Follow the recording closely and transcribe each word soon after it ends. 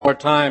More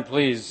time,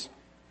 please.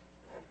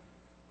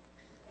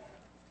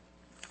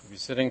 We'll be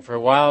sitting for a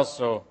while,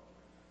 so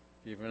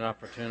give you an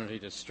opportunity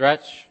to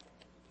stretch.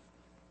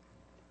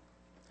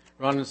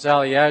 Ron and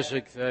Sally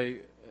Yazik, a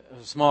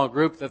small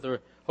group that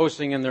they're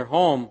hosting in their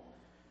home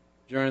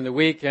during the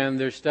week, and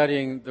they're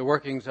studying the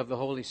workings of the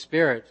Holy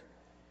Spirit.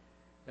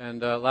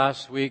 And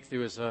last week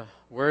there was a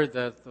word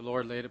that the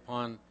Lord laid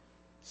upon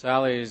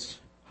Sally's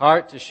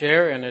heart to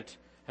share, and it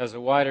has a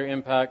wider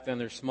impact than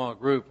their small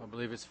group. I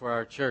believe it's for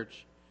our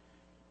church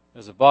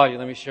as a body.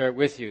 Let me share it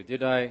with you.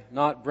 Did I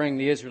not bring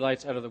the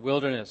Israelites out of the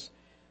wilderness?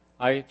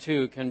 I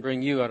too can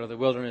bring you out of the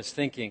wilderness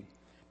thinking,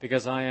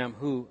 because I am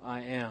who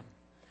I am.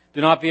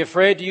 Do not be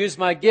afraid to use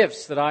my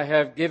gifts that I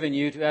have given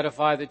you to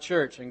edify the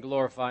church and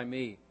glorify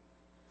me.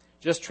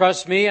 Just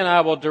trust me, and I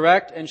will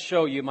direct and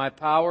show you my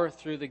power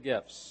through the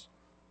gifts.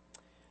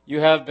 You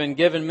have been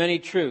given many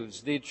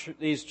truths.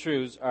 These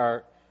truths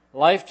are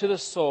life to the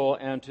soul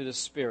and to the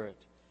spirit.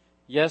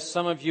 Yes,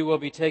 some of you will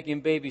be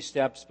taking baby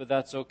steps, but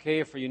that's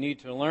okay, for you need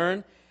to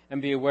learn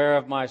and be aware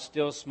of my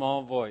still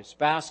small voice.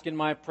 Bask in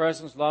my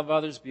presence, love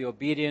others, be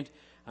obedient,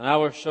 and I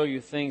will show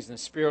you things in the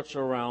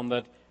spiritual realm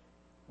that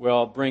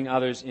will bring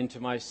others into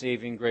my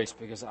saving grace,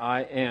 because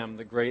I am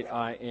the great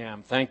I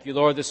am. Thank you,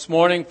 Lord, this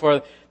morning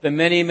for the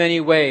many, many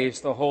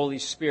ways the Holy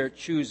Spirit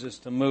chooses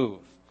to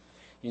move.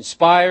 He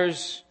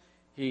inspires,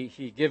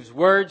 He gives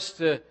words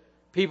to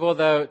people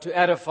to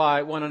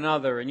edify one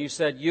another. And you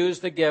said, use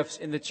the gifts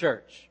in the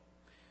church.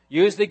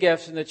 Use the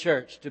gifts in the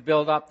church to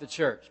build up the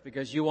church,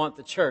 because you want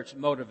the church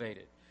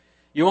motivated.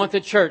 You want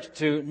the church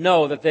to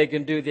know that they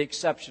can do the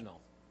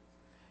exceptional.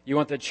 You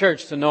want the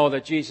church to know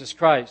that Jesus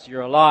Christ,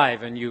 you're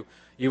alive, and you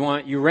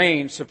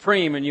reign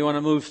supreme, and you want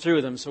to move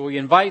through them. So we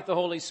invite the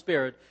Holy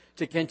Spirit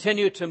to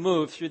continue to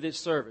move through this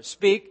service.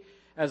 Speak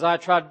as I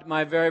tried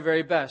my very,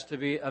 very best to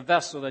be a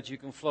vessel that you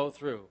can flow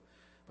through.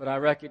 But I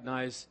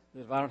recognize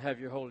that if I don't have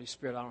your Holy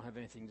Spirit, I don't have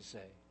anything to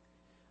say.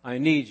 I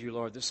need you,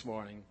 Lord, this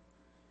morning.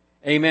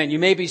 Amen. You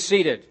may be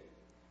seated.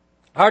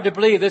 Hard to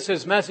believe this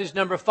is message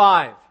number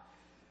 5.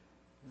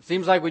 It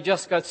seems like we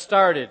just got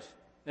started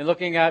in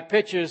looking at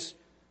pictures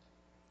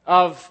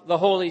of the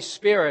Holy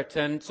Spirit.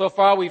 And so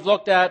far we've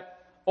looked at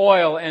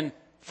oil and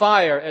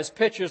fire as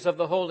pictures of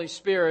the Holy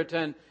Spirit.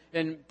 And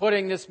in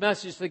putting this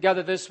message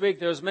together this week,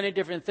 there's many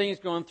different things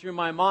going through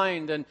my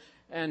mind.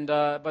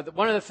 But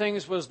one of the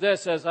things was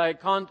this, as I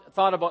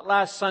thought about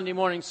last Sunday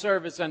morning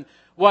service and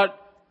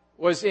what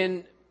was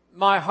in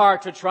my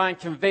heart to try and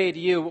convey to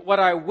you, what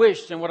I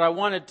wished and what I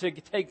wanted to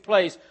take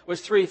place was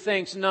 3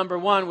 things. Number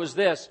 1 was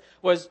this,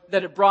 was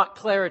that it brought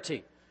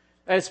clarity.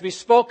 As we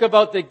spoke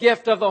about the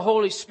gift of the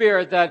Holy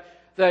Spirit,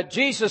 that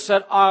Jesus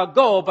said, I'll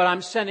go, but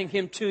I'm sending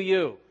Him to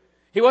you.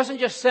 He wasn't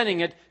just sending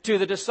it to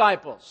the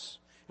disciples.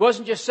 He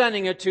wasn't just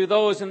sending it to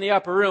those in the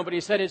upper room, but He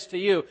said it's to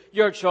you,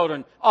 your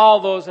children, all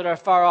those that are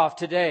far off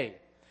today.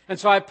 And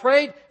so I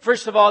prayed,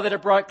 first of all, that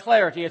it brought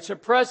clarity. It's a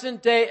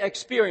present-day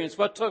experience.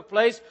 What took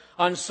place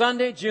on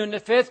Sunday, June the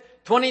 5th,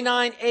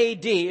 29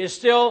 A.D. is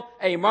still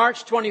a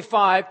March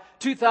 25,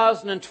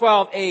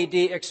 2012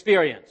 A.D.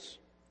 experience.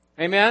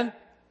 Amen?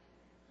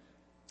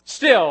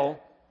 Still,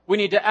 we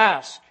need to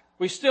ask.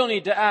 We still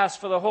need to ask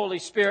for the Holy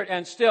Spirit,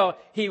 and still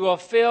He will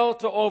fill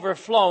to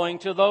overflowing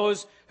to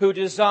those who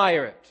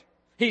desire it.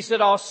 He said,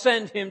 I'll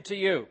send Him to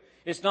you.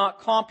 It's not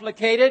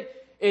complicated.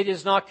 It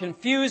is not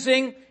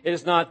confusing. It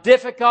is not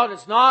difficult.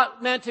 It's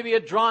not meant to be a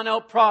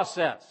drawn-out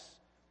process.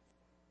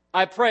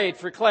 I prayed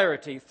for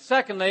clarity.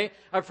 Secondly,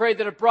 I prayed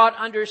that it brought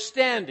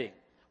understanding.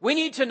 We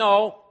need to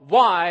know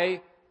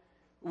why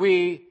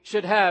we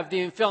should have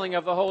the infilling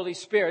of the Holy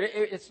Spirit.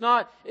 It's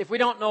not, if we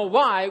don't know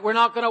why, we're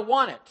not going to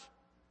want it.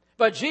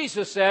 But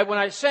Jesus said, when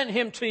I send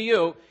Him to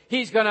you,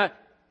 He's going to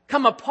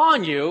come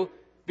upon you,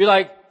 be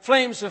like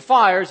flames of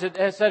fire, as it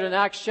said in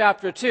Acts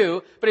chapter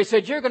 2. But He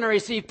said, you're going to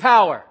receive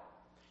power.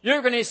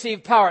 You're going to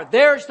receive power.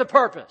 There's the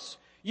purpose.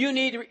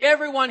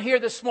 Everyone here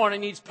this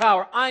morning needs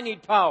power. I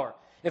need power.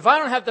 If I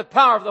don't have the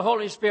power of the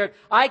Holy Spirit,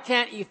 I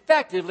can't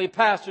effectively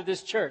pastor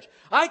this church.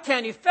 I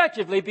can't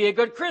effectively be a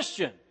good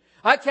Christian.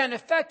 I can't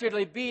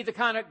effectively be the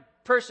kind of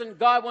person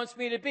God wants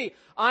me to be.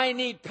 I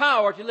need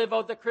power to live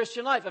out the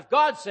Christian life. If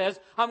God says,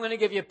 I'm going to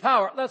give you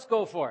power, let's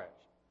go for it.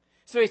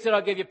 So He said,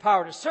 I'll give you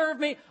power to serve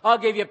me. I'll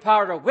give you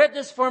power to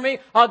witness for me.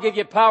 I'll give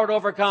you power to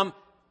overcome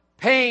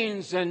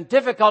pains and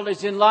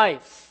difficulties in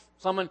life.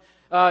 Someone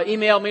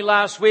emailed me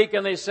last week,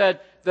 and they said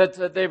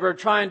that they were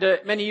trying to,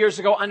 many years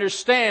ago,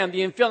 understand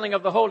the infilling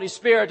of the Holy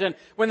Spirit. And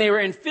when they were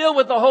infilled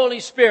with the Holy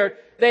Spirit,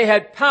 they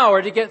had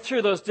power to get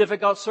through those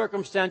difficult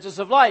circumstances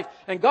of life.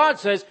 And God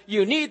says,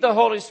 you need the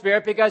Holy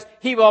Spirit because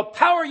He will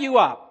power you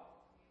up.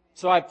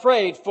 So I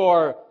prayed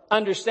for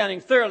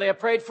understanding thoroughly. I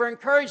prayed for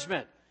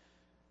encouragement.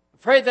 I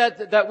prayed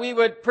that we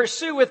would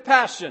pursue with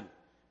passion.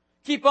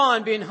 Keep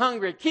on being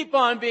hungry. Keep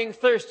on being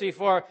thirsty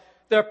for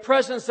the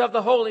presence of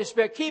the Holy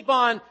Spirit. Keep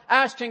on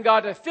asking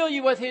God to fill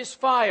you with His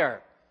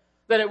fire.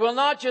 That it will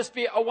not just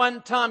be a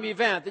one-time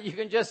event that you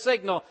can just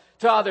signal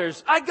to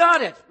others, I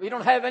got it. You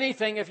don't have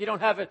anything if you don't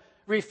have it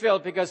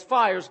refilled, because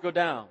fires go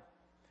down.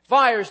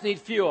 Fires need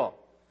fuel.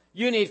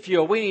 You need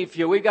fuel. We need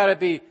fuel. We've got to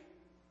be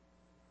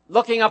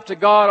looking up to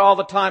God all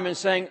the time and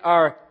saying,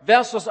 our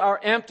vessels are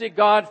empty,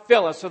 God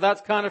fill us. So that's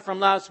kind of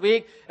from last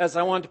week, as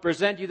I wanted to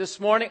present you this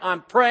morning.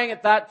 I'm praying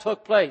that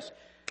took place.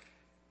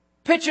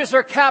 Pictures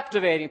are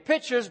captivating.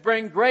 Pictures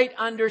bring great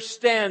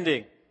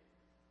understanding.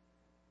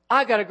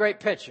 I got a great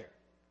picture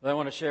that I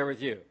want to share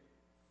with you.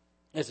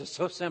 This is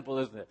so simple,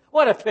 isn't it?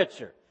 What a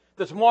picture.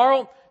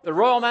 Tomorrow, the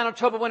Royal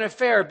Manitoba Winter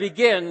Fair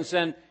begins,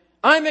 and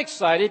I'm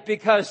excited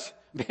because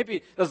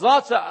maybe there's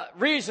lots of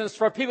reasons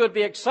for people to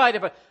be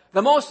excited, but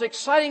the most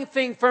exciting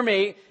thing for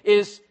me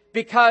is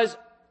because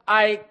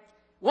I,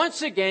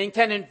 once again,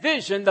 can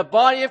envision the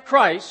body of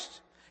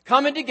Christ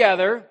coming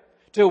together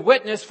to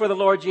witness for the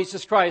Lord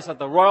Jesus Christ at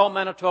the Royal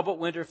Manitoba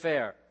Winter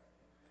Fair.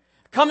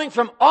 Coming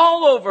from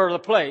all over the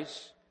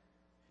place,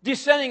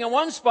 descending in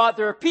one spot,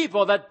 there are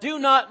people that do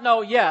not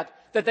know yet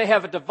that they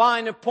have a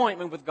divine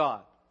appointment with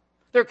God.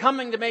 They're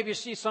coming to maybe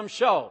see some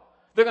show.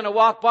 They're going to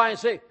walk by and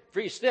say,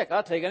 free stick,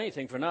 I'll take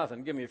anything for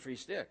nothing. Give me a free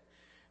stick.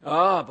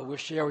 But we'll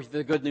share with you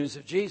the good news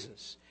of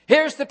Jesus.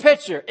 Here's the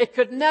picture. It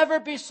could never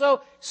be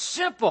so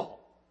simple.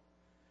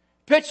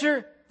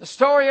 Picture the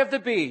story of the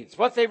beads,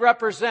 what they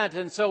represent.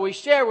 And so we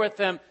share with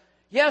them,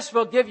 yes,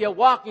 we'll give you a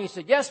walking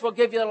stick. Yes, we'll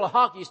give you a little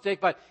hockey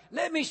stick. But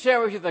let me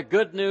share with you the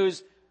good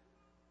news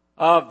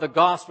of the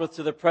gospel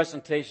through the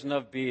presentation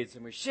of beads.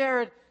 And we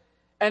share it.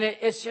 And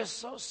it's just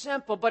so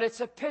simple, but it's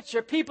a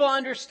picture. People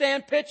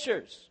understand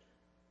pictures.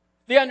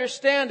 They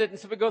understand it. And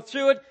so we go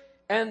through it.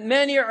 And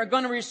many are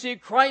going to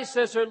receive Christ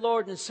as their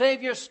Lord and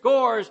Savior.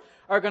 Scores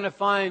are going to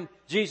find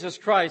Jesus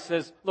Christ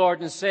as Lord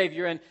and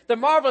Savior. And the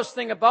marvelous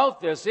thing about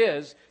this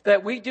is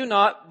that we do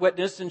not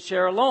witness and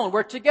share alone.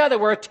 We're together.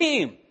 We're a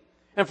team.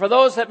 And for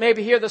those that may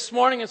be here this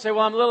morning and say,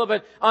 well, I'm a little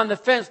bit on the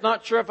fence,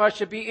 not sure if I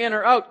should be in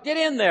or out, get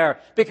in there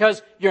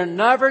because you're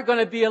never going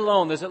to be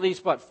alone. There's at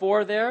least,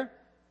 4 there?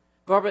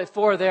 Probably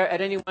 4 there at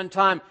any one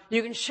time.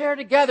 You can share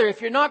together.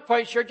 If you're not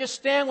quite sure, just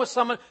stand with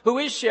someone who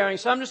is sharing.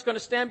 So I'm just going to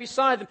stand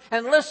beside them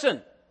and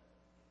listen.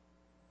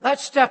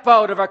 Let's step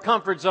out of our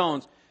comfort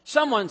zones.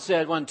 Someone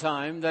said one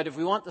time that if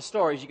we want the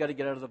stories, you got to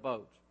get out of the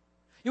boat.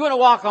 You want to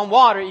walk on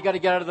water, you got to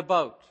get out of the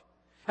boat.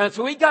 And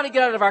so we got to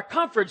get out of our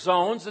comfort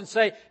zones and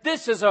say,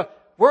 this is a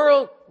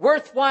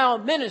worthwhile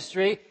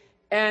ministry.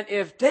 And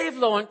if Dave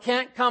Lowen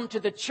can't come to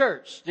the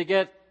church to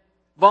get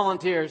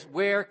volunteers,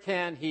 where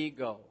can he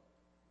go?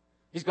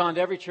 He's gone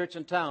to every church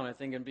in town, I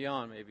think, and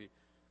beyond, maybe.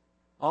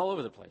 All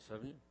over the place,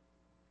 haven't you?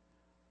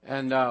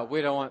 And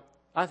we don't want,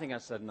 I think I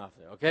said enough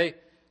there, okay?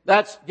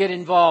 Let's get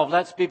involved.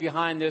 Let's be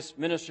behind this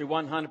ministry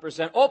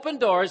 100%. Open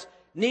doors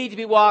need to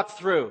be walked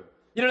through.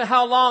 You don't know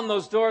how long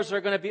those doors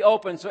are going to be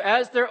open. So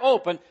as they're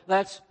open,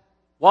 let's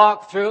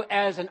walk through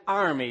as an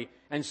army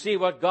and see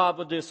what God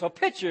will do. So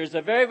pictures,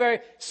 a very, very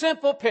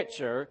simple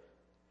picture,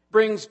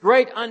 brings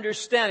great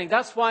understanding.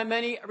 That's why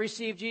many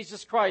receive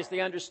Jesus Christ. They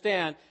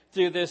understand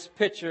through this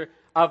picture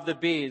of the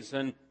beads.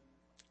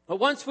 But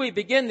once we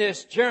begin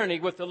this journey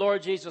with the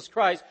Lord Jesus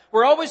Christ,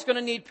 we're always going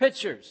to need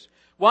pictures.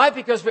 Why?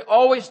 Because we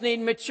always need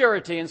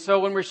maturity. And so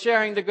when we're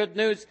sharing the good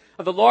news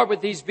of the Lord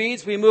with these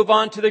beads, we move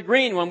on to the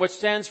green one, which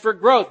stands for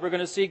growth. We're going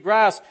to see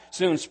grass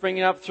soon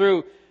springing up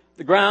through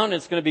the ground.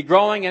 It's going to be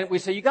growing. And we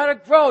say, you got to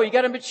grow. You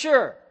got to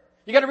mature.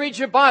 You got to read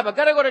your Bible.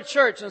 Got to go to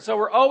church. And so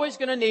we're always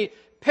going to need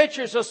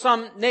pictures of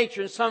some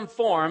nature, in some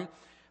form,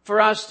 for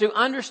us to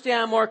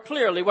understand more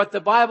clearly what the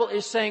Bible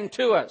is saying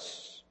to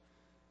us.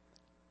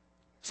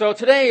 So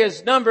today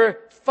is number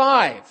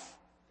 5,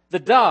 the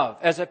dove,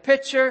 as a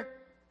picture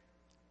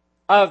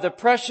of the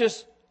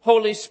precious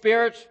Holy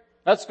Spirit.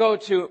 Let's go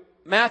to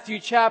Matthew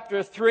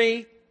chapter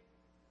 3,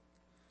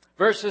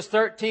 verses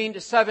 13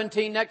 to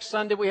 17. Next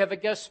Sunday we have a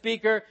guest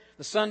speaker.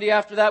 The Sunday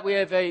after that we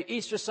have a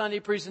Easter Sunday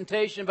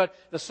presentation. But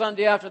the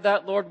Sunday after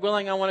that, Lord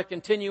willing, I want to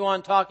continue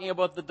on talking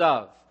about the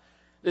dove.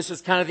 This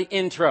is kind of the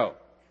intro.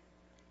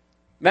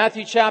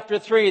 Matthew chapter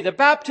 3, the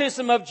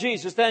baptism of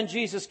Jesus. Then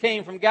Jesus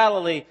came from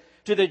Galilee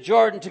to the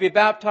Jordan to be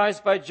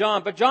baptized by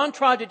John. But John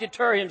tried to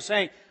deter him,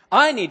 saying,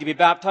 I need to be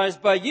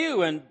baptized by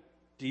you, and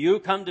do you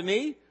come to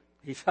me?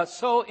 He felt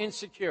so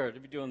insecure to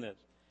be doing this.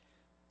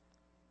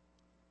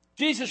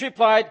 Jesus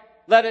replied,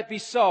 let it be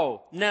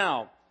so.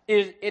 Now,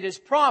 it is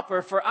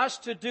proper for us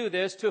to do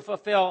this to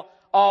fulfill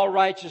all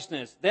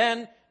righteousness.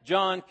 Then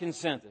John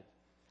consented.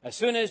 As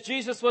soon as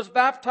Jesus was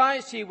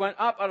baptized, he went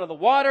up out of the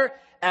water.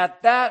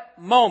 At that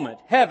moment,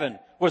 heaven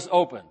was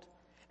opened.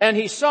 And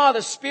he saw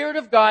the Spirit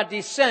of God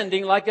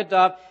descending like a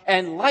dove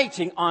and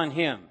lighting on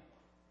him.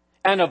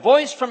 And a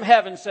voice from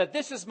heaven said,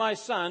 this is my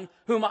Son,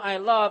 whom I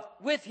love.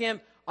 With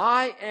him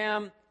I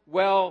am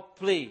well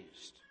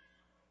pleased.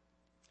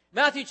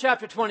 Matthew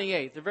chapter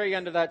 28, the very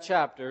end of that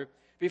chapter,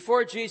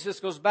 before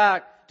Jesus goes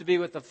back to be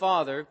with the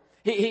Father,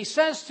 he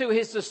says to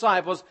his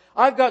disciples,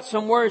 I've got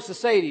some words to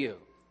say to you.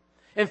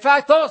 In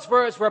fact, those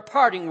words were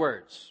parting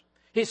words,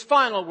 his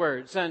final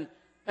words. And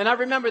I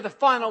remember the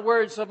final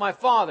words of my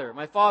father.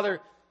 My father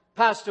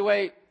passed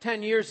away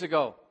 10 years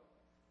ago.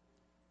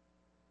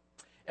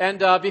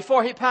 And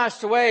before he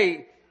passed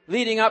away,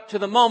 leading up to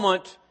the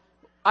moment,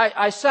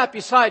 I sat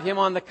beside him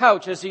on the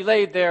couch as he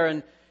laid there.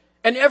 And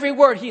every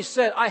word he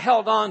said, I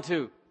held on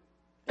to.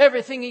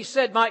 Everything he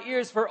said, my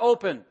ears were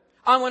open.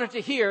 I wanted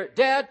to hear,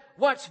 Dad,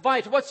 what's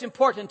vital? What's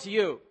important to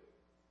you?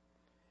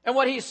 And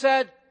what he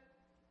said,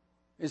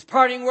 his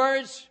parting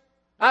words,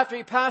 after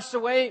he passed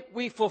away,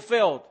 we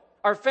fulfilled.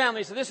 Our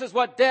family said, this is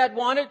what Dad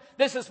wanted.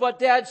 This is what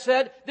Dad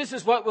said. This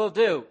is what we'll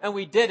do. And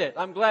we did it.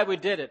 I'm glad we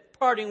did it.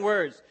 Parting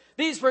words.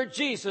 These were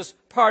Jesus'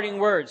 parting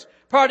words.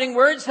 Parting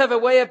words have a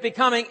way of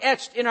becoming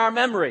etched in our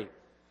memory.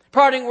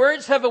 Parting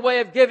words have a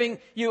way of giving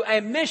you a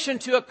mission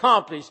to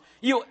accomplish.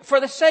 For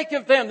the sake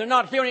of them, they're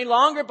not here any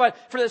longer, but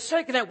for the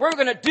sake of them, we're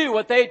going to do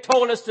what they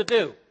told us to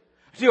do.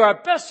 To our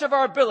best of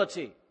our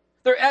ability.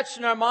 They're etched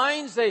in our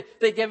minds.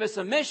 They give us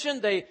a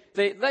mission. They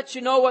let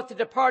you know what the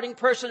departing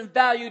person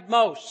valued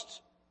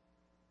most.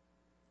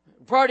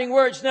 Parting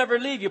words never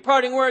leave you.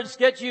 Parting words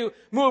get you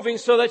moving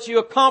so that you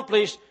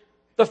accomplish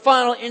the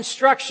final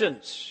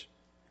instructions.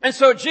 And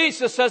so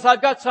Jesus says,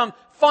 I've got some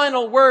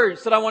final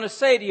words that I want to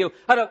say to you.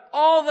 Out of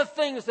all the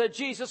things that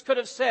Jesus could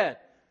have said,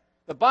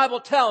 the Bible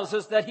tells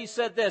us that he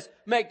said this,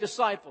 make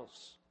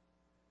disciples.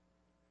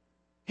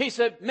 He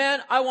said,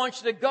 men, I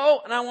want you to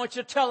go and I want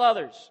you to tell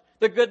others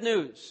the good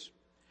news.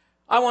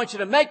 I want you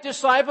to make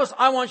disciples.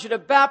 I want you to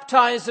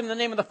baptize them in the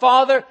name of the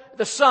Father,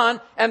 the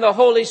Son, and the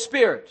Holy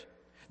Spirit.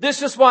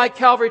 This is why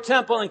Calvary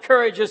Temple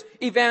encourages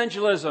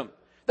evangelism.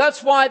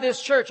 That's why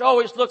this church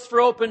always looks for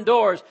open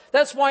doors.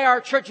 That's why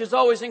our church is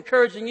always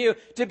encouraging you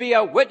to be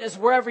a witness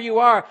wherever you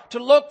are, to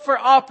look for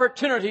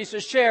opportunities to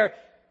share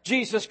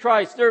Jesus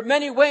Christ. There are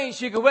many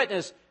ways you can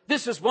witness.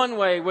 This is one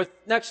way, with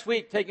next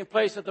week taking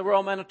place at the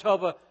Royal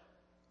Manitoba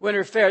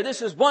Winter Fair.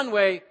 This is one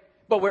way,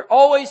 but we're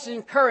always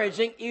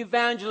encouraging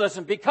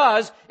evangelism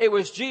because it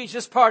was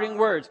Jesus' parting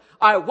words.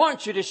 I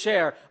want you to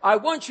share. I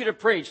want you to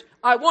preach.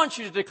 I want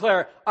you to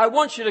declare. I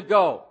want you to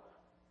go.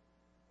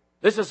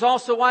 This is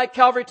also why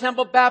Calvary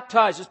Temple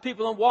baptizes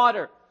people in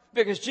water,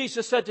 because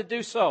Jesus said to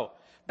do so.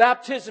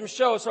 Baptism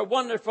shows a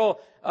wonderful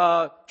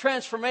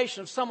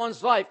transformation of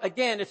someone's life.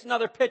 Again, it's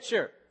another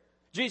picture.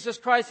 Jesus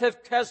Christ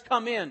has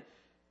come in,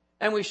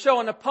 and we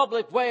show in a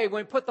public way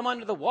when we put them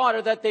under the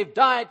water that they've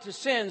died to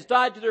sins,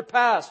 died to their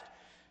past,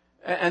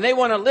 and they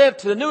want to live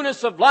to the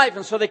newness of life,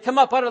 and so they come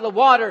up out of the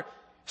water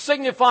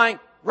signifying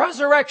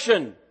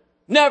resurrection.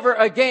 Never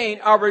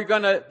again are we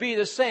going to be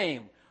the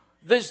same.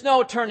 There's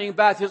no turning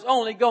back. There's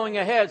only going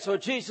ahead. So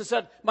Jesus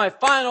said, my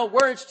final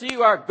words to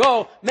you are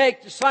go,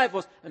 make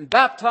disciples, and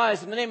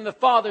baptize in the name of the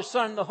Father,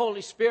 Son, and the Holy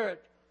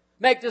Spirit.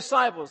 Make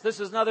disciples. This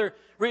is another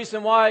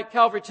reason why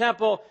Calvary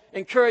Temple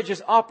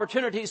encourages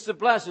opportunities to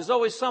bless. There's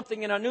always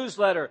something in our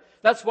newsletter.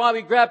 That's why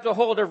we grabbed a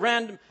hold of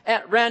random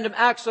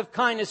acts of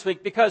kindness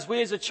week, because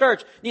we as a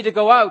church need to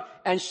go out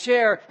and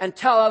share and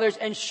tell others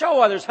and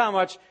show others how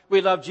much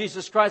we love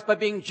Jesus Christ by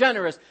being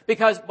generous.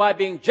 Because by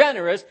being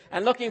generous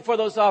and looking for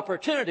those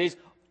opportunities,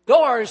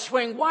 doors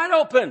swing wide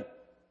open.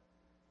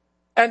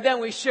 And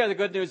then we share the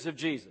good news of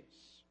Jesus.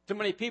 Too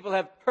many people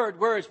have heard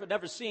words but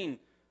never seen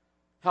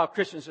how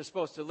Christians are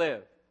supposed to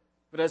live.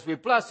 But as we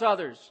bless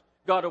others,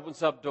 God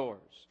opens up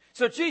doors.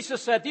 So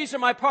Jesus said, these are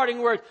my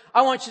parting words.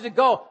 I want you to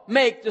go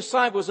make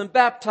disciples and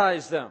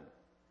baptize them.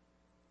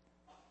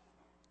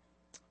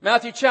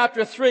 Matthew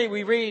chapter 3,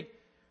 we read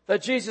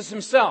that Jesus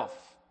himself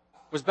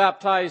was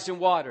baptized in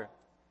water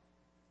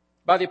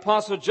by the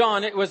Apostle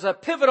John. It was a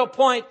pivotal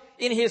point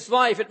in his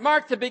life. It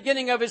marked the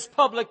beginning of his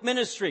public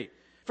ministry.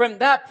 From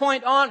that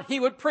point on, he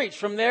would preach.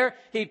 From there,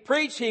 he'd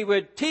preach, he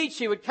would teach,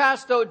 he would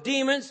cast out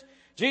demons.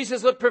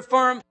 Jesus would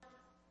perform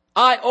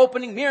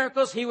eye-opening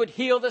miracles. He would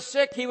heal the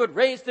sick. He would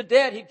raise the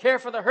dead. He'd care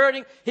for the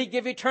hurting. He'd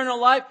give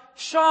eternal life.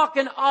 Shock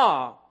and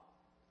awe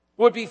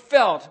would be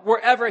felt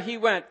wherever he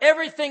went.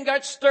 Everything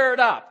got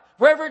stirred up.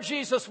 Wherever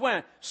Jesus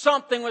went,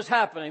 something was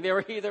happening. There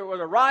were either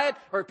a riot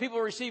or people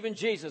were receiving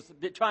Jesus,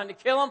 trying to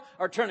kill him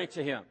or turning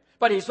to him.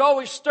 But he's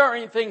always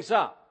stirring things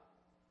up.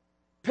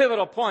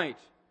 Pivotal point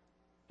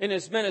in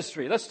his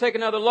ministry. Let's take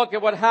another look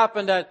at what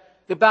happened at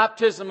the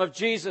baptism of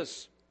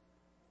Jesus.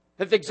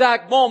 At the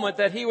exact moment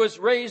that he was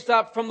raised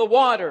up from the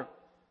water,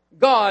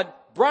 God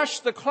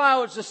brushed the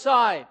clouds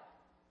aside.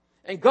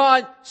 And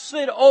God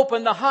slid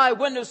open the high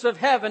windows of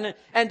heaven,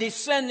 and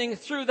descending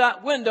through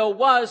that window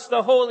was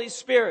the Holy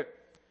Spirit.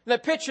 The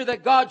picture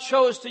that God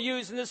chose to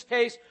use in this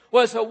case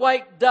was a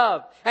white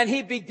dove. And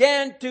he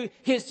began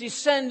his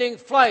descending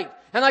flight.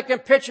 And I can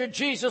picture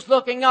Jesus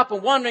looking up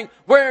and wondering,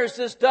 where is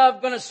this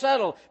dove going to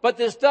settle? But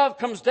this dove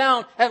comes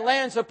down and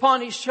lands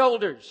upon his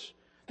shoulders.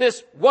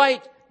 This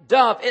white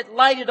dove, it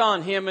lighted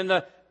on him in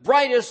the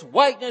brightest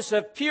whiteness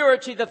of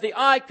purity that the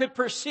eye could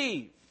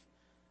perceive.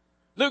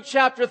 Luke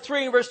chapter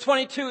 3 and verse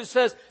 22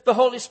 says, the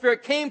Holy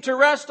Spirit came to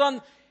rest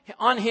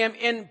on him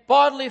in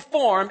bodily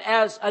form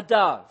as a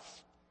dove.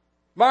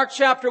 Mark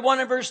chapter 1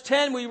 and verse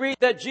 10, we read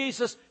that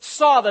Jesus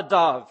saw the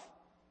dove.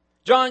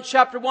 John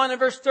chapter 1 and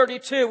verse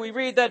 32, we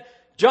read that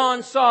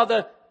John saw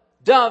the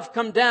dove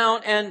come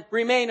down and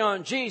remain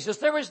on Jesus.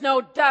 There was no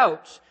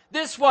doubt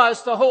this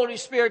was the Holy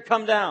Spirit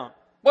come down.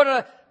 What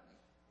a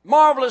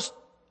marvelous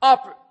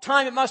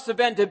time it must have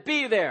been to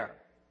be there.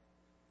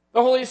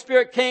 The Holy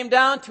Spirit came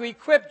down to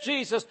equip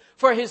Jesus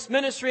for his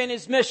ministry and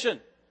his mission.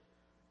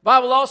 The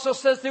Bible also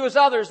says there was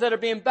others that are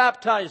being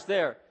baptized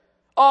there.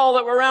 all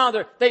that were around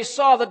there, they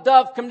saw the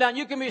dove come down.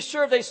 You can be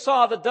sure they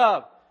saw the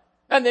dove.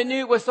 And they knew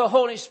it was the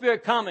Holy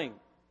Spirit coming,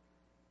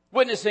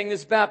 witnessing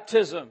this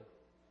baptism.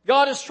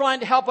 God is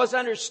trying to help us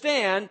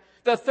understand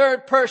the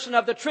third person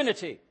of the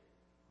Trinity.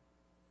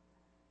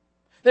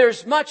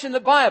 There's much in the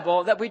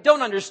Bible that we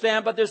don't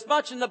understand, but there's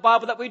much in the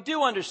Bible that we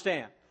do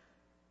understand.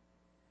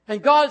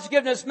 And God's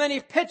given us many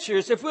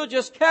pictures. If we'll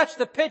just catch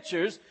the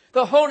pictures,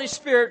 the Holy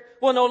Spirit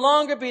will no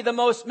longer be the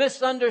most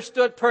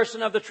misunderstood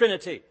person of the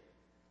Trinity.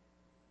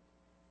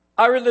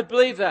 I really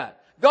believe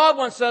that. God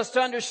wants us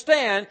to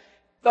understand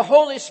the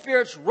Holy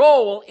Spirit's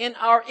role in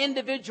our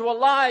individual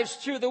lives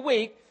through the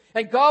week.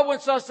 And God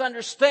wants us to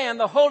understand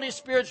the Holy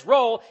Spirit's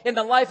role in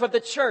the life of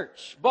the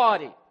church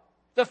body,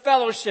 the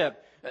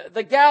fellowship,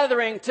 the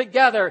gathering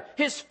together,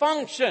 His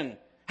function,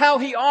 how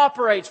He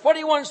operates, what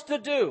He wants to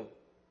do.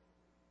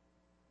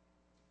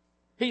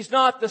 He's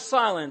not the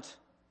silent,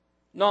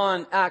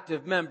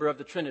 non-active member of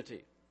the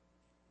Trinity.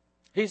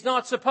 He's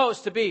not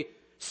supposed to be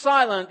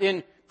silent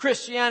in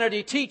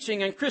Christianity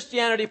teaching and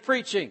Christianity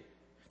preaching.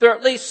 There are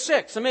at least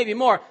 6, and maybe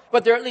more,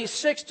 but there are at least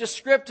 6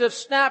 descriptive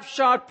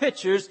snapshot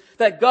pictures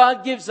that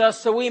God gives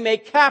us so we may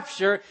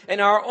capture in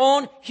our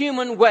own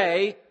human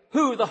way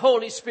who the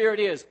Holy Spirit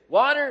is.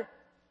 Water,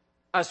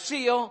 a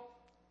seal,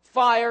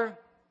 fire,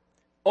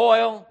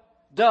 oil,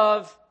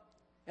 dove,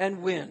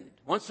 and wind.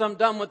 Once I'm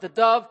done with the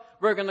dove,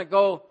 we're going to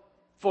go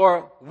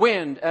for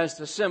wind as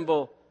the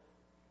symbol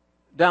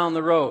down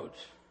the road.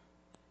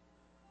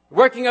 The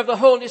working of the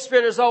Holy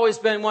Spirit has always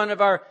been one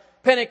of our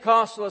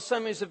Pentecostal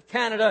Assemblies of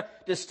Canada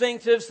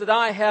distinctives that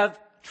I have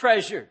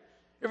treasured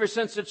ever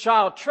since a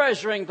child,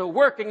 treasuring the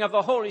working of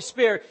the Holy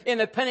Spirit in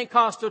the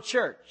Pentecostal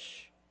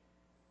church.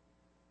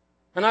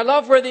 And I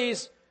love where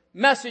these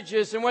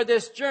messages and where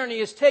this journey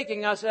is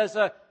taking us as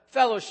a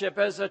fellowship,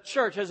 as a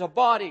church, as a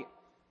body.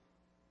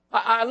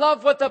 I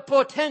love what the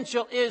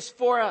potential is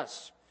for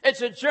us.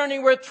 It's a journey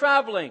worth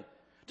traveling.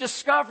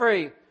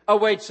 Discovery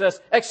awaits us.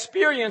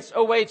 Experience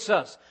awaits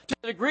us to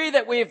the degree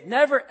that we've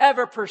never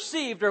ever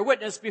perceived or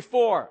witnessed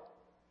before.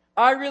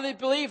 I really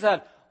believe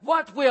that.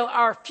 What will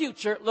our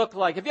future look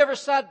like? Have you ever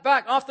sat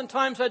back?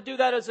 Oftentimes I do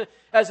that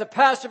as a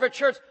pastor of a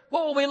church.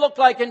 What will we look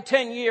like in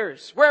 10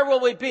 years? Where will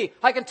we be?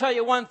 I can tell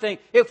you one thing.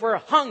 If we're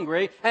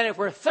hungry and if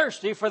we're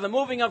thirsty for the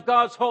moving of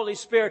God's Holy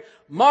Spirit,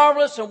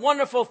 marvelous and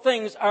wonderful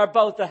things are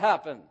about to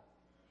happen.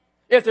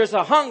 If there's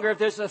a hunger, if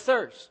there's a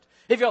thirst.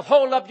 If you'll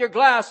hold up your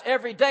glass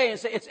every day and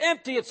say, it's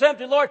empty,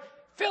 Lord,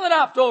 fill it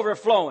up to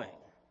overflowing.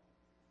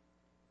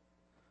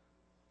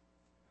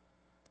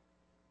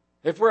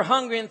 If we're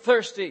hungry and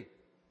thirsty,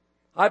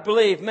 I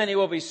believe many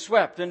will be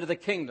swept into the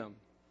kingdom.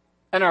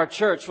 And our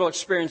church will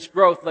experience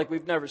growth like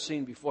we've never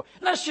seen before.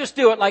 Let's just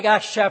do it like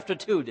Acts chapter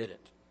 2 did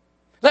it.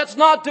 Let's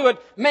not do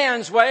it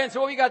man's way and say,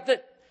 well, we got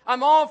that.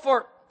 I'm all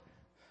for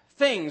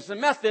things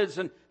and methods,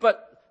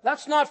 but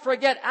let's not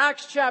forget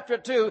Acts chapter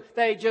 2.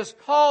 They just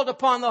called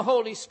upon the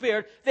Holy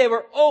Spirit. They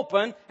were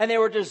open and they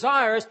were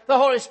desirous. The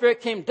Holy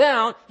Spirit came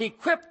down. He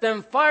equipped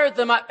them, fired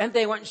them up, and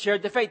they went and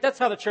shared the faith. That's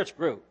how the church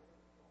grew.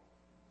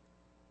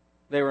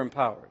 They were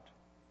empowered.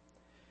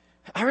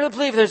 I really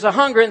believe there's a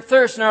hunger and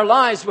thirst in our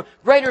lives.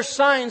 Greater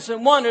signs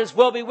and wonders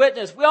will be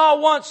witnessed. We all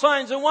want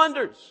signs and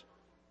wonders.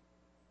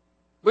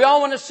 We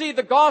all want to see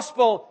the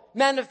gospel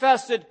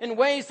manifested in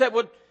ways that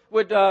would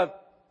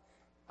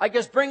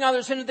bring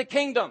others into the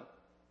kingdom.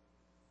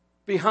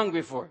 Be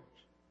hungry for it.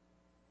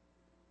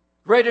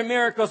 Greater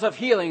miracles of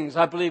healings,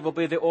 I believe, will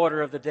be the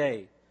order of the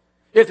day.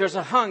 If there's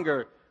a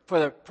hunger for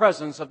the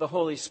presence of the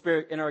Holy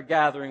Spirit in our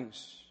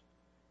gatherings.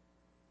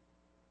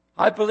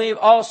 I believe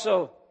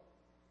also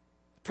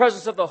the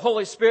presence of the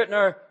Holy Spirit in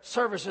our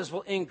services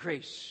will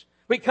increase.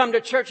 We come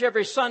to church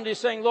every Sunday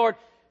saying, Lord,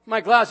 my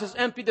glass is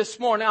empty this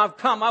morning. I've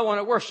come. I want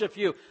to worship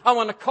you. I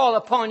want to call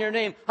upon your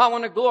name. I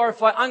want to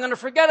glorify. I'm going to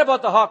forget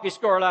about the hockey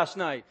score last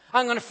night.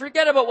 I'm going to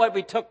forget about what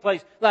we took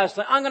place last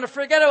night. I'm going to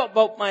forget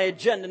about my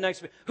agenda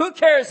next week. Who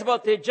cares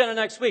about the agenda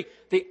next week?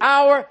 The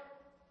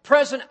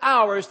present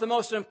hour is the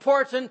most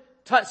important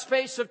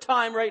space of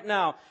time right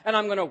now. And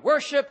I'm going to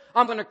worship.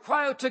 I'm going to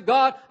cry out to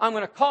God. I'm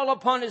going to call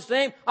upon His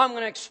name. I'm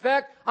going to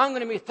expect. I'm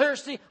going to be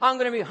thirsty. I'm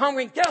going to be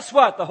hungry. And guess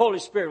what? The Holy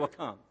Spirit will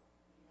come.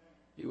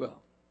 He will.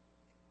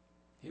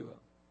 He will.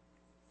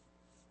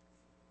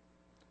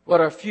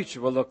 What our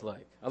future will look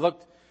like. I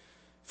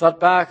thought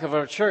back of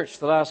our church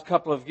the last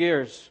couple of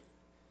years,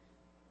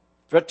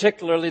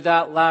 particularly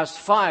that last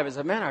 5. I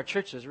said, man, our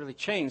church has really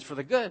changed for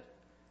the good.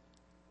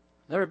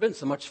 Never been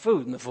so much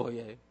food in the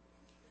foyer.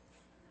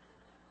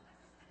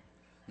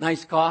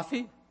 Nice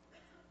coffee,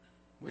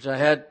 which I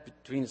had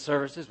between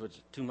services, which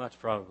is too much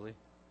probably.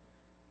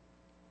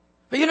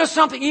 But you know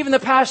something? Even the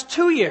past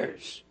 2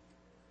 years,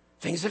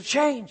 things have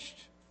changed.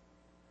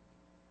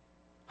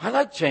 I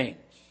like change.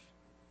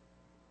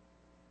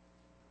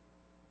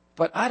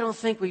 But I don't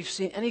think we've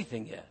seen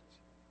anything yet.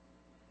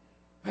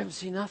 We haven't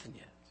seen nothing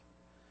yet.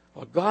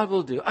 What God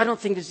will do. I don't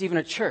think there's even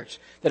a church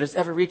that has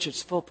ever reached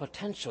its full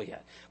potential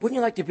yet. Wouldn't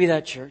you like to be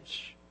that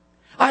church?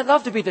 I'd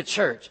love to be the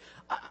church.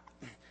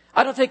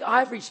 I don't think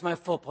I've reached my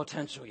full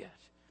potential yet.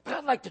 But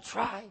I'd like to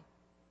try.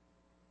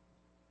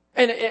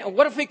 And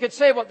what if we could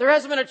say, well, there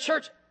hasn't been a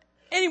church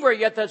anywhere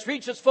yet that's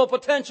reached its full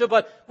potential,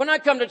 but when I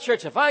come to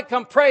church, if I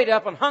come prayed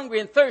up and hungry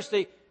and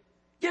thirsty,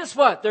 guess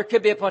what? There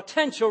could be a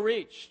potential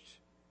reached.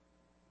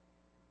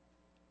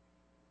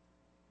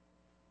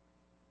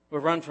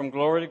 We'll run from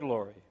glory to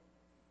glory.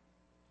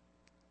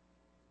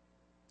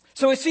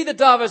 So we see the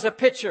dove as a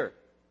picture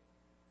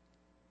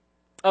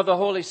of the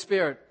Holy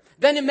Spirit.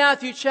 Then in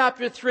Matthew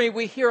chapter 3,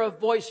 we hear a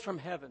voice from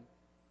heaven.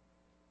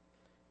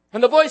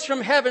 And the voice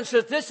from heaven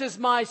says, "This is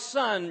my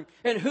Son,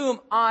 in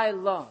whom I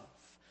love.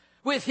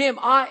 With him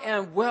I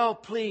am well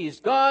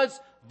pleased." God's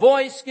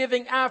voice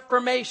giving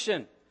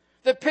affirmation.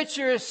 The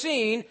picture is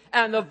seen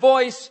and the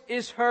voice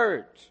is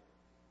heard.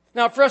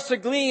 Now, for us to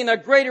glean a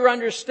greater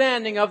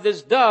understanding of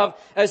this dove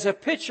as a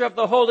picture of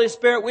the Holy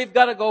Spirit, we've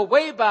got to go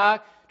way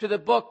back to the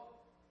book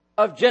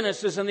of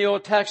Genesis in the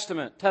Old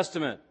Testament.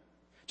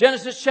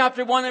 Genesis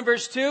chapter 1 and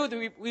verse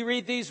 2, we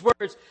read these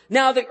words.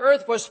 "Now the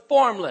earth was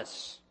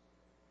formless."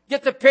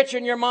 Get the picture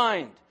in your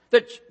mind.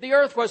 The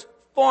earth was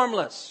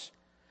formless.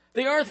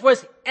 The earth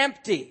was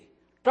empty.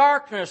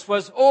 Darkness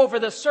was over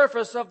the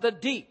surface of the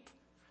deep.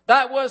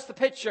 That was the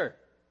picture.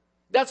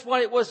 That's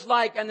what it was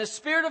like. And the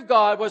Spirit of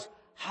God was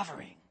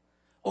hovering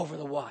over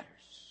the waters,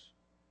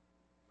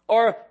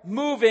 or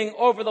moving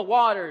over the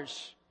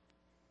waters.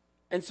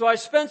 And so I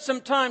spent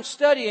some time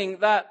studying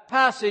that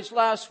passage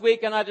last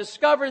week, and I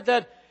discovered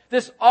that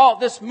this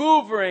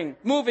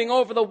moving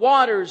over the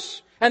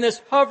waters and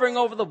this hovering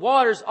over the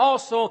waters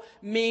also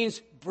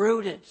means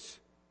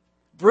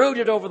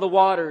brooded over the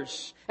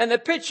waters. And the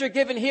picture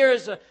given here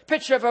is a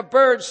picture of a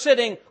bird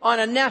sitting on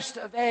a nest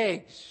of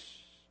eggs.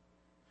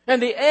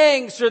 And the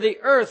eggs, or the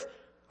earth,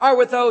 are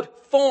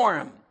without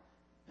form.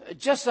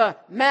 Just a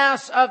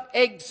mass of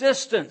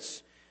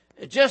existence.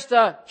 Just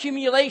a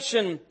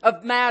accumulation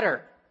of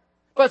matter.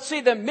 But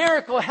see, the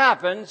miracle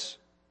happens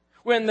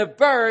when the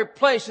bird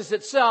places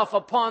itself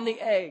upon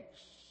the eggs.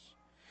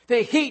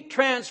 The heat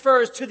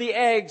transfers to the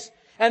eggs,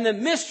 and the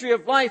mystery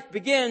of life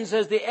begins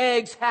as the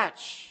eggs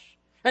hatch.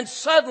 And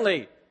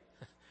suddenly,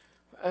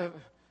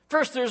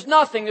 first there's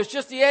nothing, there's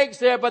just the eggs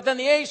there, but then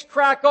the eggs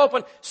crack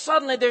open.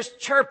 Suddenly there's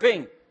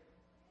chirping.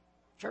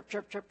 Chirp,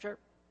 chirp, chirp, chirp.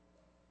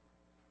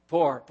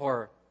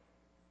 Pour.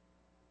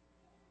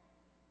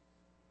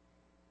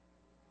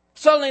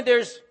 Suddenly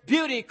there's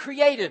beauty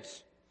created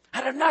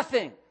out of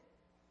nothing.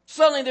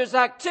 Suddenly there's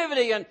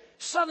activity, and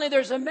suddenly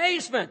there's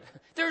amazement.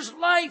 There's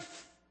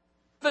life.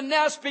 The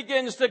nest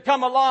begins to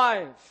come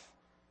alive.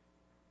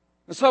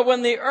 And so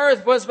when the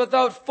earth was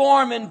without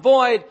form and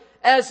void,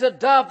 as a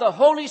dove, the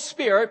Holy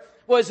Spirit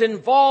was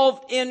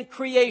involved in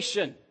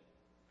creation.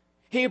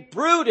 He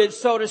brooded,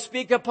 so to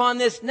speak, upon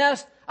this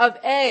nest of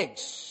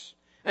eggs.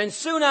 And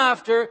soon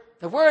after,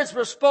 the words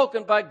were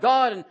spoken by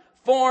God, and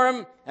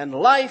form and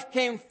life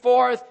came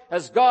forth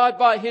as God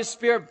by His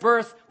Spirit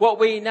birthed what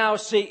we now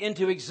see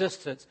into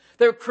existence.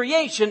 The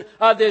creation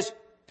of this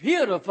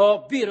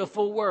beautiful,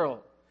 beautiful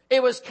world.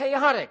 It was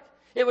chaotic.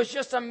 It was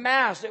just a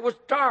mass. It was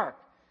dark.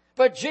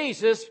 But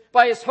Jesus,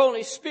 by His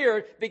Holy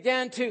Spirit,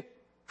 began to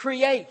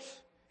create.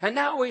 And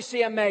now we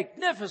see a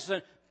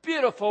magnificent,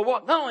 beautiful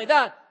world. Not only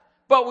that,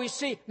 but we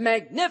see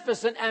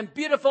magnificent and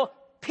beautiful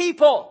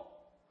people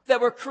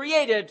that were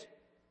created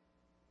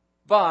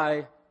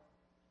by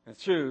and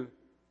through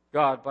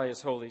God by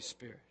His Holy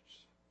Spirit.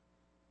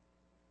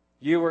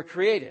 You were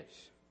created.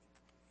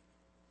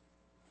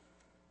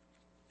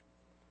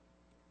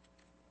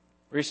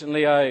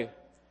 Recently I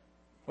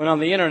went on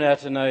the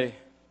internet and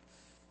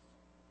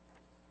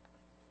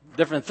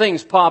different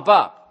things pop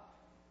up.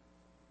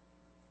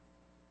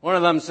 One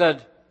of them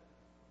said,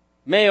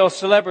 male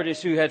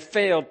celebrities who had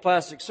failed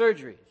plastic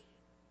surgery.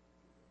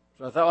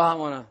 So I thought, well, I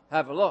want to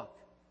have a look.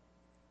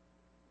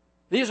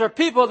 These are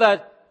people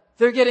that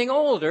they're getting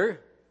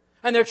older,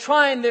 and they're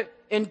trying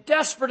in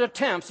desperate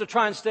attempts to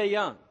try and stay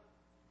young.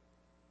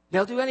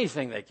 They'll do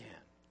anything they can.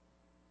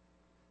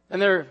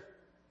 And they're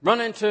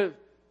running to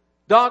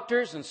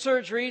doctors and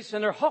surgeries,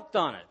 and they're hooked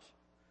on it.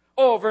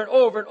 Over and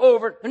over and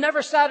over. They're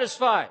never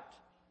satisfied.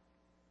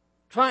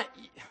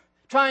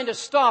 Trying to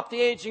stop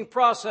the aging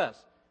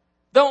process.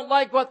 Don't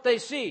like what they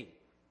see.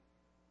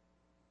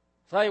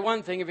 I'll tell you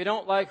one thing, if you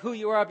don't like who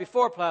you are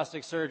before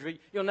plastic surgery,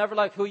 you'll never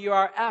like who you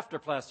are after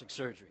plastic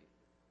surgery.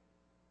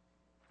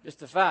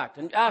 Just a fact.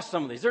 And ask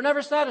some of these. They're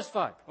never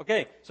satisfied.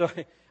 Okay, so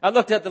I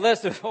looked at the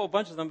list. There's a whole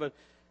bunch of them,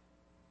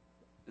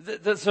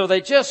 but so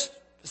they just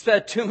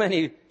had too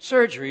many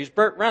surgeries.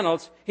 Burt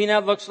Reynolds, he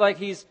now looks like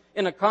he's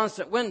in a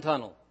constant wind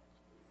tunnel.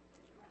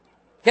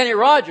 Kenny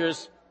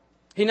Rogers,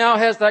 he now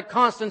has that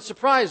constant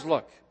surprise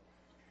look.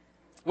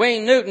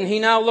 Wayne Newton, he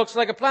now looks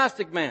like a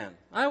plastic man.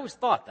 I always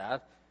thought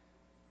that.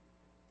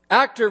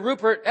 Actor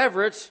Rupert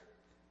Everett,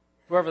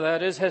 whoever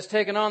that is, has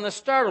taken on the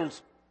startled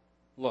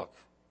look.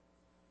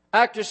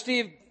 Actor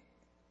Steve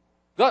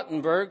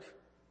Guttenberg,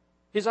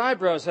 his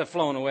eyebrows have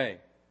flown away.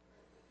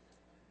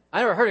 I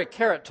never heard of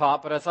Carrot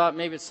Top, but I thought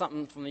maybe it's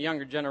something from the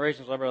younger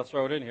generations, so I better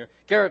throw it in here.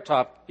 Carrot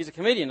Top, he's a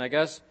comedian, I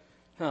guess.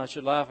 I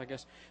should laugh, I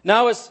guess.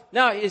 Now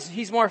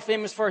he's more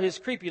famous for his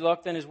creepy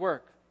look than his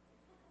work.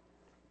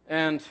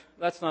 And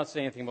let's not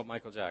say anything about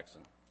Michael Jackson.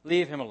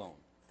 leave him alone.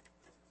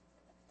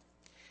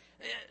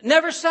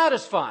 Never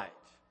satisfied.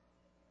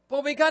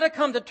 But we got to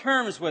come to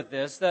terms with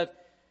this, that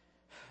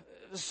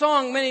a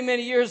song many,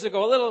 many years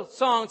ago, a little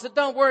song said,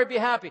 don't worry, be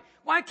happy.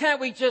 Why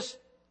can't we just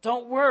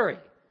don't worry?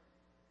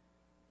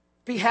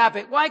 Be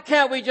happy. Why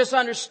can't we just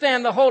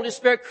understand the Holy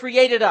Spirit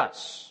created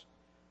us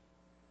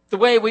the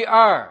way we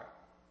are?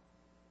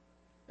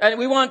 And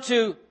we want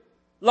to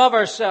love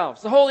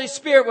ourselves. The Holy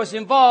Spirit was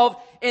involved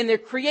in the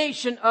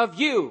creation of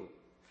you.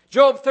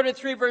 Job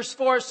 33 verse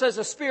 4 says,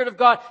 the Spirit of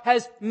God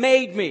has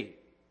made me.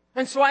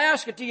 And so I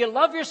ask you, do you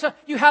love yourself?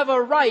 You have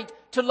a right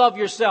to love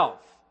yourself.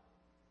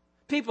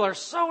 People are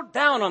so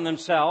down on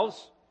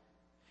themselves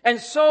and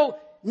so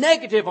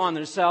negative on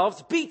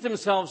themselves, beat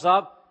themselves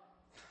up.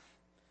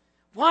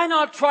 Why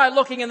not try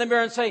looking in the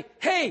mirror and say,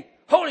 hey,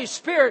 Holy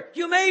Spirit,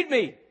 you made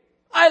me.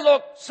 I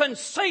look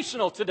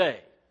sensational today,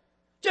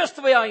 just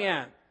the way I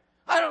am.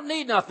 I don't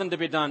need nothing to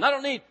be done. I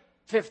don't need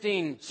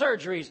 15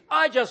 surgeries.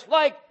 I just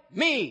like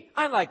me.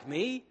 I like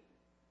me.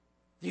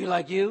 Do you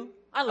like you?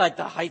 I like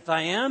the height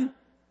I am.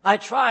 I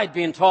tried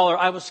being taller.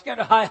 I was scared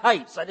of high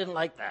heights. I didn't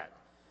like that.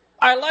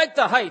 I like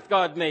the height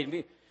God made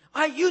me.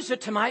 I use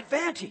it to my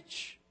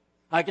advantage.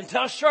 I can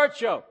tell short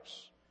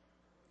jokes.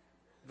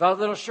 If I was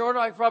a little shorter,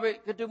 I probably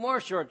could do more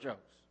short jokes.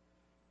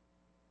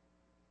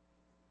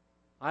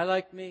 I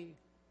like me.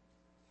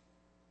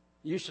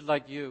 You should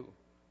like you.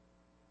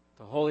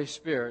 The Holy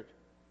Spirit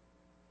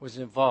was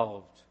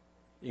involved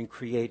in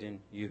creating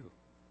you.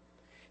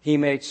 He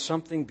made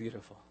something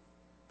beautiful.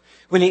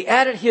 When He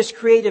added His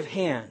creative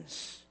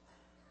hands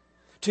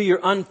to your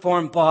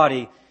unformed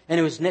body, and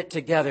it was knit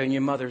together in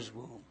your mother's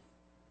womb.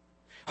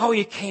 Oh,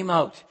 you came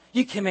out.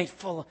 You came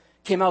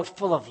out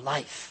full of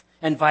life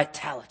and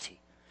vitality.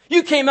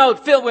 You came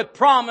out filled with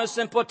promise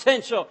and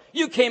potential.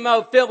 You came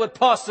out filled with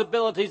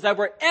possibilities that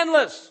were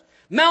endless.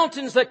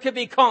 Mountains that could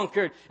be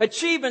conquered.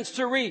 Achievements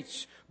to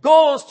reach.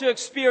 Goals to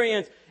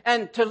experience.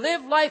 And to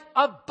live life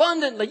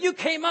abundantly. You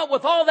came out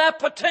with all that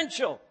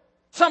potential.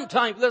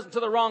 Sometimes you listen to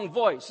the wrong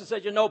voice. It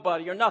says you're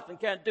nobody, you're nothing,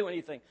 can't do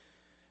anything.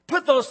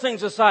 Put those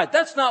things aside.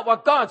 That's not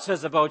what God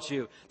says about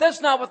you.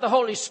 That's not what the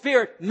Holy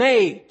Spirit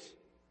made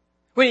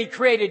when He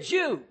created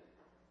you.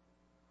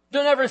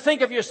 Don't ever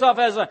think of yourself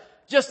as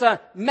just a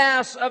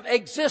mass of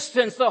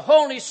existence. The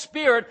Holy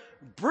Spirit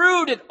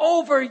brooded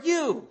over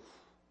you.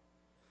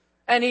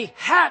 And He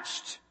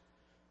hatched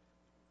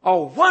a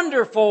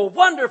wonderful,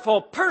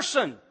 wonderful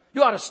person.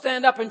 You ought to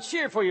stand up and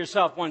cheer for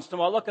yourself once in a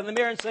while. Look in the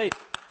mirror and say,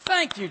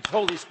 thank you,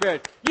 Holy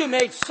Spirit. You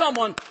made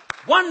someone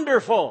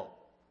wonderful.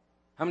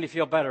 How many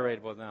feel better right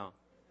about now?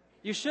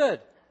 You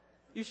should.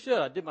 You should.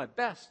 I did my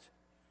best.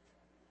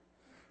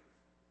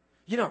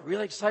 You know what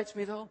really excites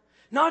me, though?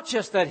 Not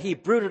just that He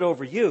brooded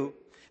over you,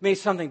 made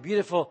something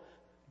beautiful,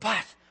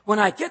 but when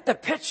I get the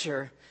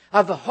picture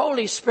of the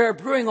Holy Spirit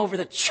brooding over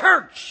the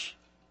church,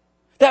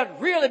 that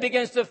really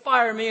begins to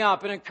fire me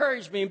up and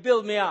encourage me and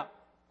build me up.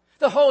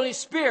 The Holy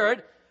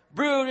Spirit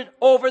brooded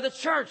over the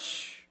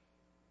church.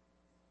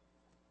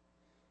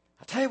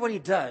 I'll tell you what He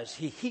does.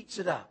 He heats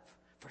it up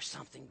for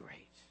something great.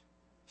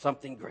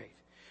 Something great.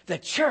 The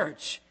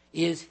church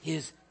is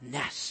His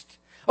nest.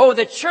 Oh,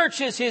 the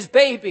church is His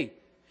baby.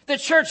 The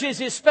church is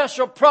His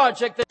special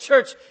project. The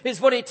church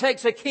is what He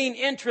takes a keen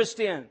interest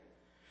in.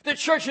 The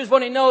church is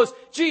what He knows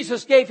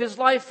Jesus gave His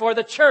life for.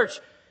 The church,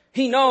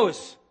 He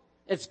knows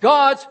it's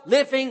God's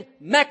living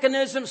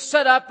mechanism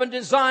set up and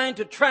designed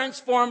to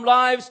transform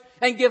lives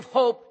and give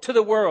hope to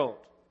the world.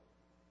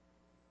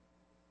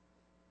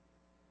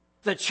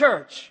 The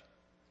church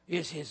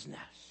is His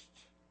nest.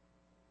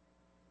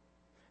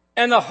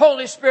 And the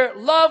Holy Spirit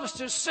loves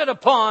to sit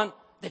upon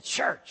the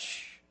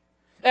church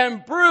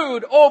and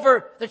brood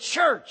over the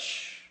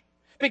church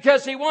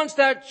because He wants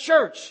that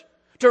church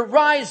to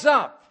rise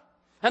up.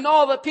 And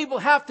all that people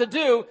have to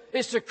do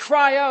is to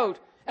cry out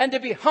and to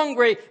be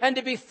hungry and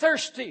to be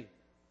thirsty.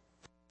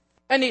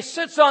 And He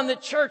sits on the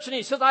church and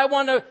He says, I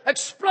want to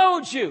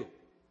explode you.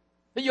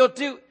 That you'll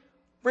do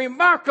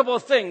remarkable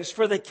things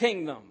for the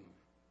kingdom.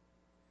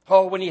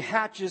 Oh, when He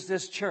hatches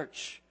this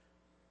church,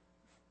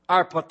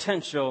 our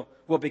potential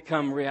will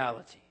become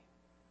reality.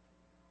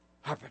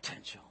 Our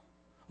potential.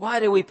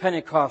 Why do we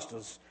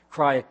Pentecostals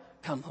cry,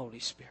 come Holy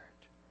Spirit?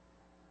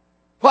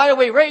 Why do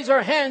we raise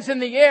our hands in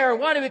the air?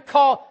 Why do we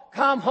call,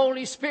 come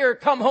Holy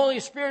Spirit,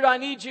 I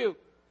need you?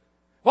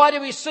 Why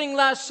did we sing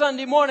last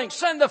Sunday morning,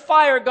 send the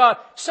fire, God,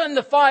 send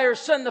the fire,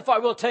 send the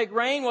fire. We'll take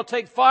rain, we'll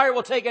take fire,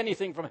 we'll take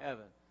anything from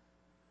heaven.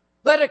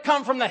 Let it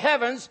come from the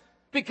heavens.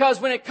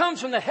 Because when it comes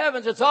from the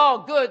heavens, it's all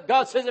good.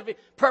 God says every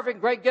perfect,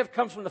 great gift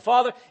comes from the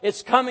Father.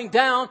 It's coming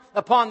down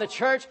upon the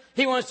church.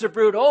 He wants to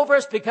brood over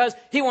us because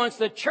He wants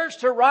the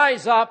church to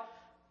rise up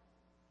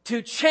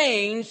to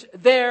change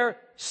their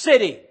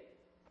city.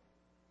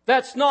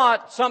 That's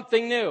not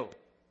something new.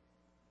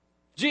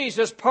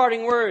 Jesus'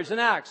 parting words in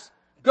Acts,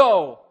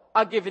 go,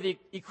 I'll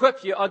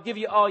equip you, I'll give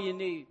you all you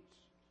need.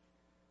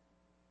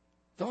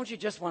 Don't you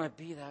just want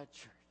to be that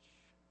church?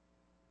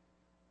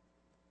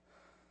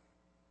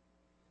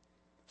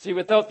 See,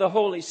 without the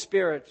Holy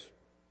Spirit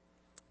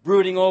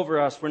brooding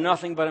over us, we're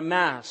nothing but a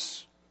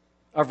mass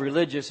of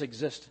religious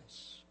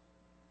existence.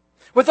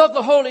 Without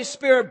the Holy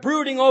Spirit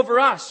brooding over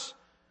us,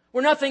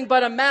 we're nothing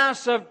but a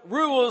mass of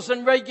rules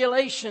and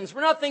regulations.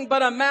 We're nothing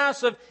but a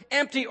mass of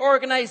empty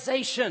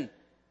organization.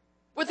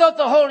 Without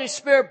the Holy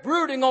Spirit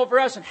brooding over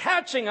us and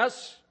hatching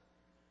us,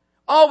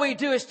 all we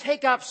do is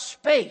take up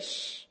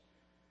space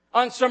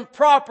on some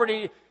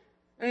property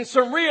and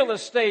some real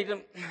estate.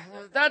 And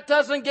that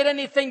doesn't get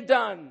anything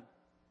done.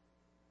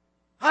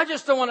 I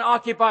just don't want to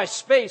occupy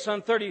space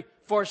on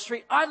 34th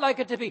Street. I'd like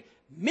it to be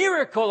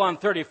miracle on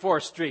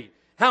 34th Street.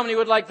 How many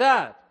would like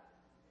that?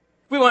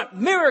 We want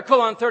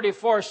miracle on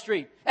 34th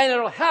Street. And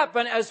it'll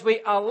happen as we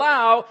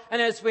allow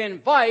and as we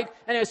invite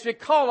and as we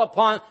call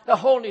upon the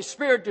Holy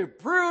Spirit to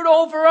brood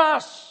over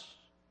us.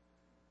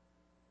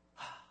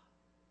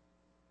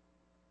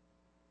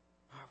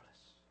 Marvelous.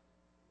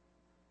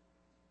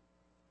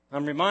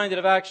 I'm reminded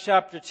of Acts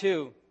chapter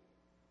 2.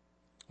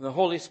 The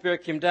Holy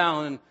Spirit came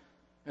down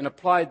and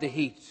applied the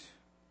heat.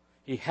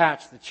 He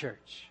hatched the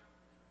church.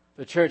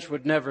 The church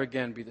would never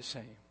again be the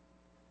same.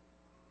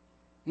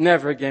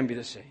 Never again be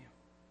the same.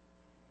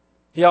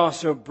 He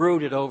also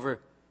brooded over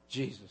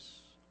Jesus.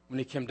 When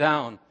he came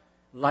down,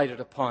 lighted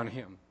upon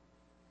him.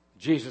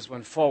 Jesus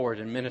went forward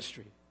in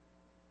ministry.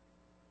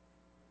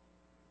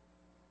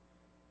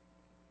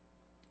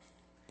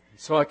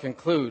 So I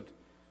conclude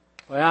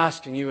by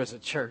asking you as a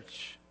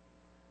church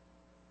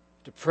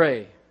to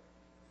pray,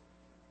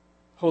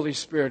 Holy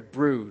Spirit,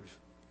 brood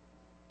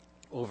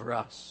over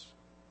us.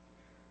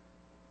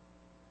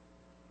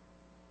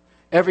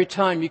 Every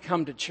time you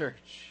come to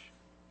church,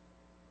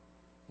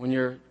 when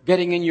you're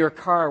getting in your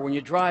car, when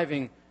you're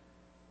driving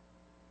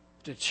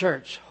to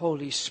church,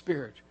 Holy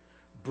Spirit,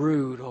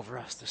 brood over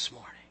us this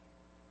morning.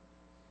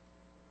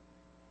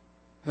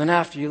 And then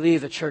after you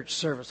leave the church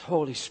service,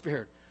 Holy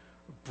Spirit,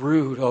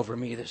 brood over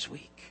me this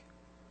week.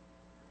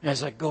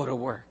 As I go to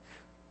work,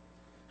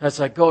 as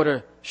I go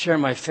to share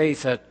my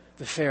faith at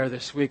the fair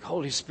this week,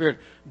 Holy Spirit,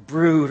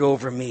 brood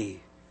over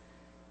me.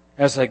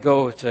 As I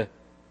go to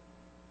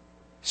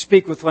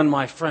speak with one of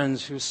my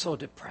friends who's so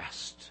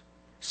depressed,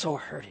 so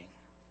hurting.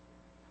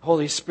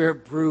 Holy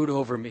Spirit, brood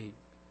over me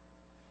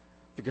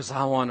because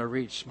I want to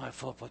reach my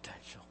full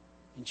potential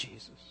in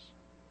Jesus.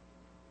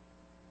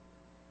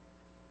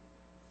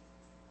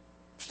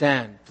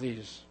 Stand,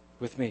 please,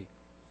 with me.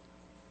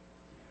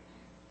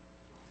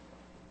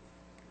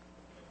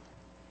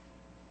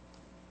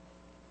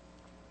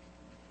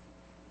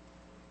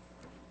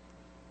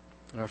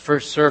 In our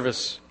first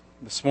service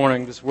this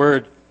morning, this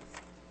word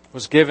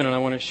was given, and I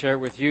want to share it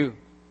with you.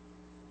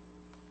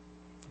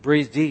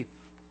 Breathe deep.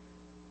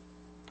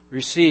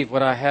 Receive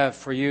what I have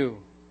for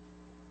you.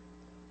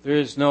 There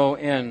is no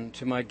end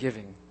to my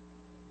giving.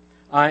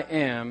 I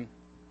am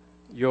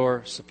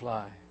your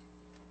supply.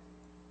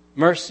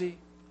 Mercy,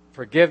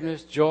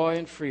 forgiveness, joy,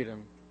 and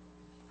freedom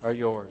are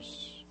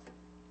yours.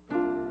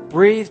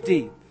 Breathe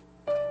deep.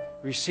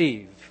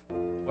 Receive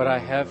what I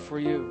have for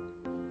you.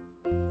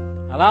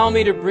 Allow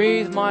me to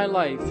breathe my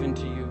life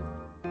into you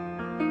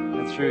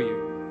and through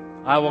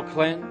you. I will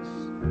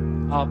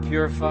cleanse. I'll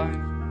purify.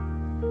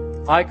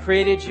 I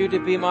created you to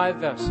be my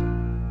vessel.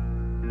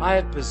 I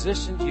have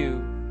positioned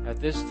you at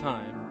this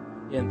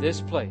time, in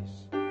this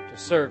place, to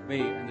serve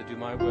me and to do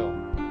my will.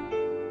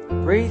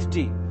 Breathe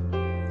deep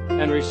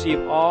and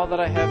receive all that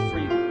I have for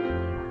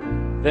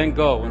you. Then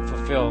go and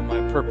fulfill my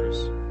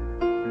purpose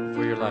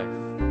for your life.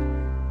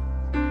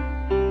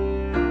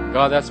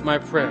 God, that's my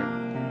prayer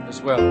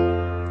as well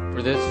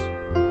for this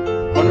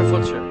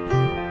wonderful church.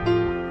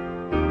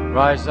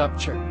 Rise up,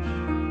 church.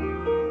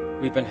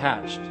 We've been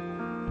hatched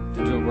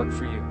to do a work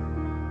for you.